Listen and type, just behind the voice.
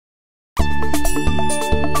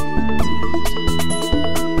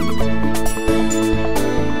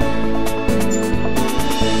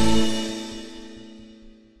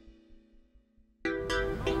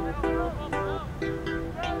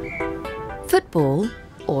Football,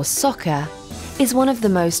 or soccer, is one of the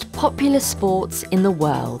most popular sports in the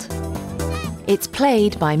world. It's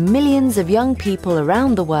played by millions of young people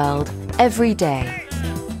around the world every day.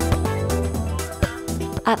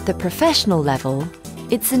 At the professional level,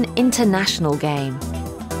 it's an international game.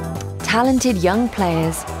 Talented young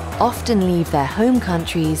players often leave their home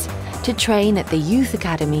countries to train at the youth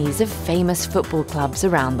academies of famous football clubs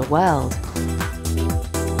around the world.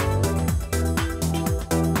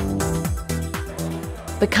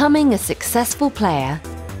 Becoming a successful player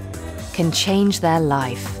can change their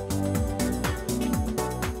life.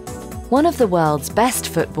 One of the world's best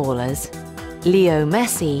footballers, Leo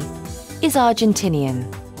Messi, is Argentinian,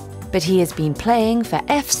 but he has been playing for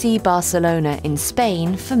FC Barcelona in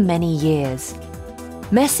Spain for many years.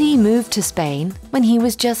 Messi moved to Spain when he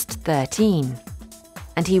was just 13,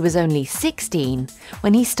 and he was only 16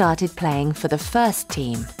 when he started playing for the first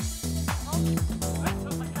team.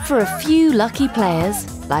 For a few lucky players,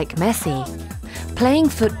 like Messi, playing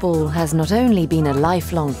football has not only been a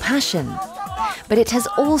lifelong passion, but it has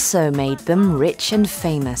also made them rich and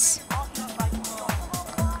famous.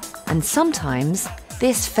 And sometimes,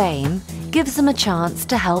 this fame gives them a chance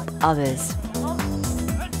to help others.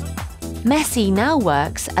 Messi now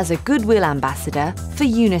works as a goodwill ambassador for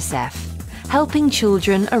UNICEF, helping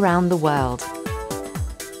children around the world.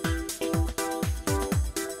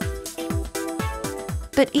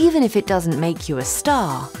 But even if it doesn't make you a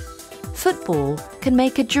star, football can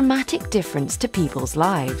make a dramatic difference to people's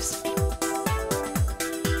lives.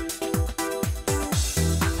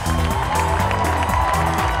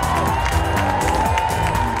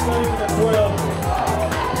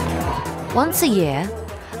 Once a year,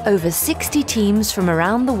 over 60 teams from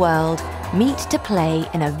around the world meet to play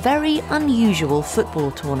in a very unusual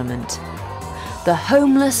football tournament, the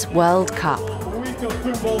Homeless World Cup. A week of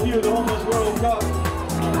football here, the Homeless World Cup,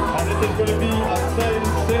 and it is going to be a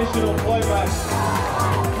sensational climax.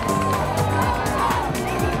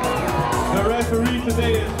 The referee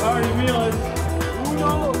today is Harry Milas.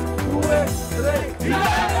 Uno, due, tres,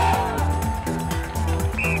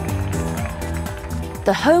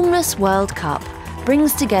 The Homeless World Cup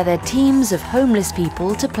brings together teams of homeless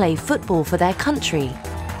people to play football for their country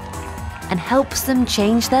and helps them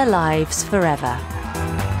change their lives forever.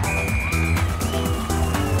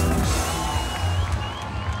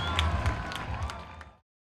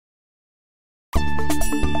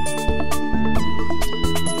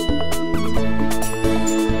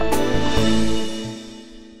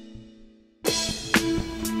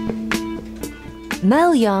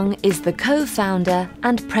 Mel Young is the co-founder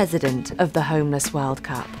and president of the Homeless World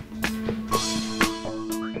Cup.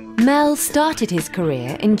 Mel started his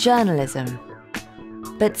career in journalism,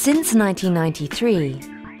 but since 1993,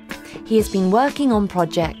 he has been working on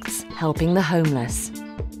projects helping the homeless.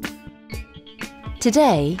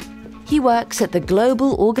 Today, he works at the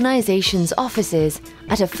global organisation's offices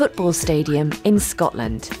at a football stadium in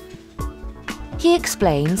Scotland. He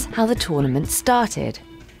explains how the tournament started.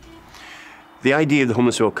 The idea of the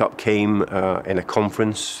Homeless World Cup came in a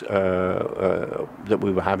conference that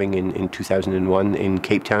we were having in 2001 in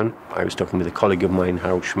Cape Town. I was talking with a colleague of mine,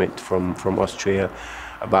 Harold Schmidt from Austria,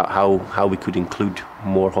 about how we could include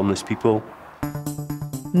more homeless people.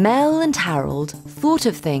 Mel and Harold thought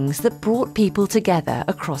of things that brought people together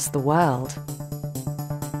across the world.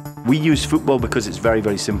 We use football because it's very,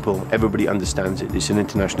 very simple. Everybody understands it. It's an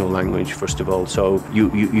international language, first of all, so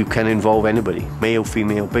you can involve anybody, male,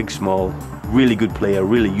 female, big, small, really good player,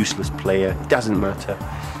 really useless player, it doesn't matter.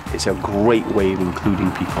 It's a great way of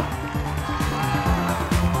including people.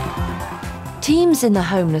 Teams in the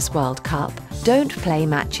Homeless World Cup don't play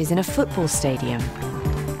matches in a football stadium.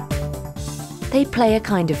 They play a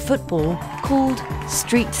kind of football called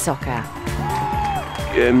street soccer.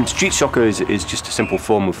 Street soccer is just a simple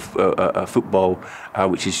form of football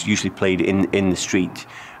which is usually played in the street.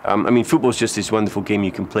 I mean, football is just this wonderful game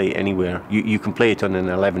you can play anywhere. You can play it on an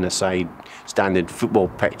 11-a-side standard football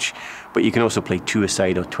pitch, but you can also play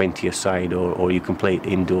 2-a-side or 20-a-side, or you can play it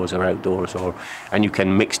indoors or outdoors, and you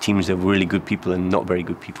can mix teams of really good people and not very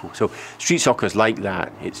good people. So street soccer is like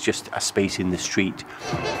that. It's just a space in the street.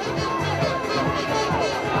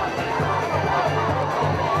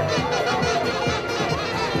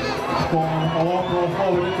 A long roll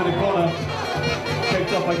forward into the corner,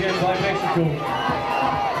 picked up again by Mexico.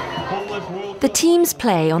 The teams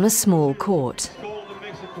play on a small court.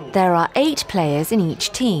 There are 8 players in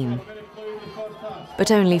each team,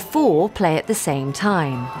 but only 4 play at the same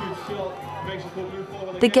time.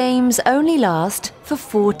 The games only last for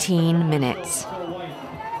 14 minutes.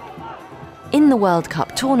 In the World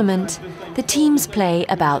Cup tournament, the teams play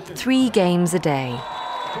about 3 games a day.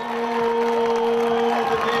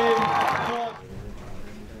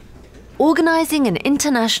 Organising an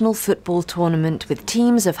international football tournament with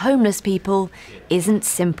teams of homeless people isn't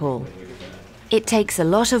simple. It takes a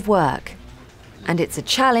lot of work, and it's a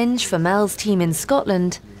challenge for Mel's team in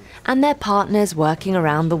Scotland and their partners working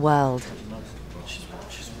around the world.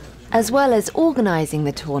 As well as organising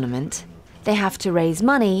the tournament, they have to raise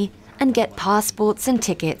money and get passports and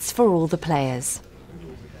tickets for all the players.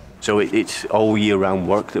 So it's all year-round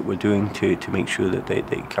work that we're doing to make sure that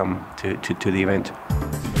they come to the event.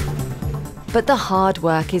 But the hard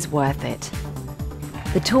work is worth it.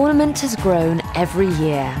 The tournament has grown every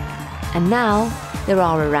year, and now there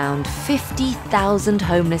are around 50,000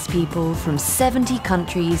 homeless people from 70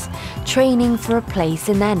 countries training for a place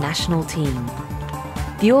in their national team.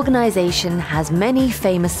 The organisation has many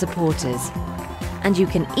famous supporters, and you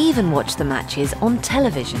can even watch the matches on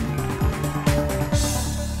television.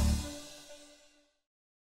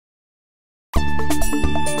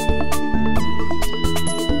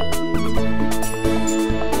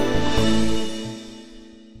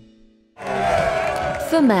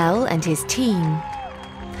 For Mel and his team,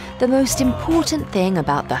 the most important thing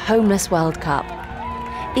about the Homeless World Cup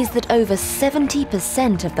is that over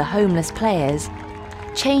 70% of the homeless players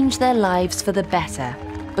change their lives for the better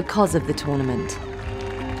because of the tournament.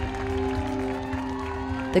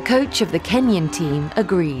 The coach of the Kenyan team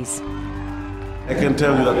agrees. I can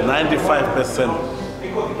tell you that 95%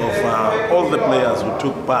 of all the players who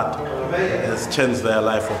took part has changed their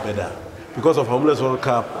life for better. Because of Homeless World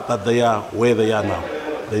Cup, that they are where they are now.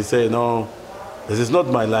 They say, no, this is not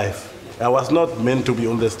my life. I was not meant to be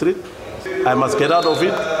on the street. I must get out of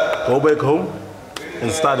it, go back home, and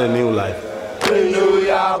start a new life.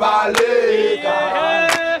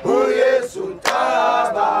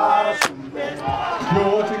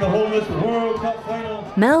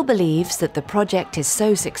 Mel believes that the project is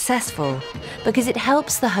so successful because it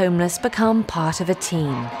helps the homeless become part of a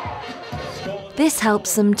team. This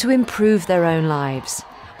helps them to improve their own lives,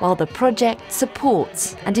 while the project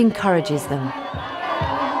supports and encourages them.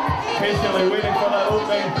 Patiently waiting for that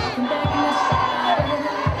opening.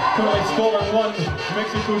 Currently Scotland 1,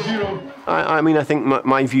 Mexico 0. I mean, I think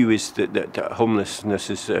my view is that homelessness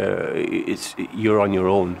is you're on your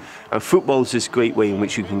own. And football is this great way in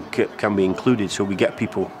which you can be included. So we get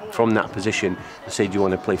people from that position and say, do you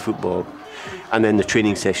want to play football? And then the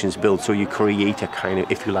training sessions build. So you create a kind of,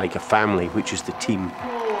 if you like, a family, which is the team.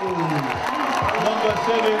 Number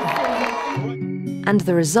 7. And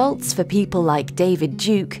the results for people like David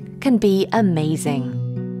Duke can be amazing.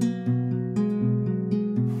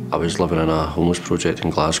 I was living in a homeless project in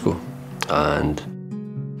Glasgow, and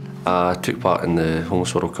I took part in the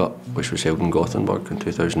Homeless World Cup, which was held in Gothenburg in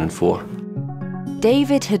 2004.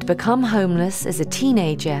 David had become homeless as a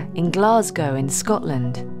teenager in Glasgow in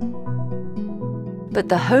Scotland. But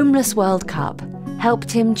the Homeless World Cup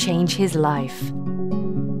helped him change his life.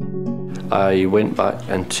 I went back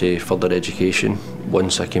into further education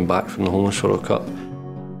once I came back from the Homeless World Cup.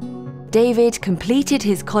 David completed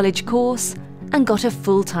his college course and got a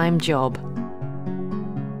full-time job.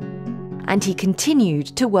 And he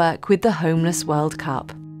continued to work with the Homeless World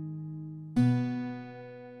Cup.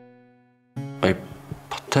 My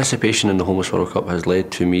participation in the Homeless World Cup has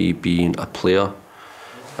led to me being a player,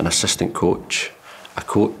 an assistant coach, a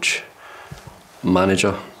coach,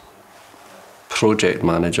 manager, project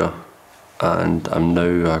manager, and I'm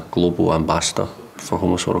now a global ambassador for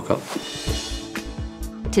Homeless World Cup.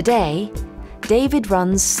 Today, David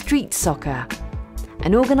runs Street Soccer,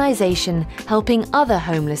 an organisation helping other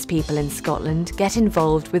homeless people in Scotland get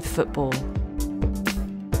involved with football.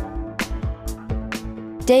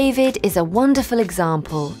 David is a wonderful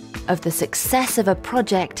example of the success of a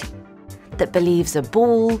project that believes a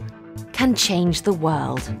ball can change the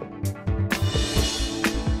world.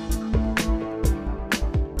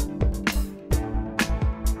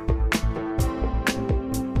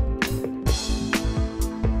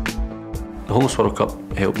 The Homeless World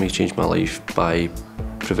Cup helped me change my life by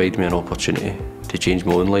providing me an opportunity to change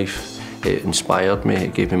my own life. It inspired me,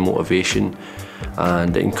 it gave me motivation,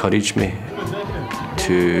 and it encouraged me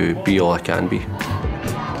to be all I can be.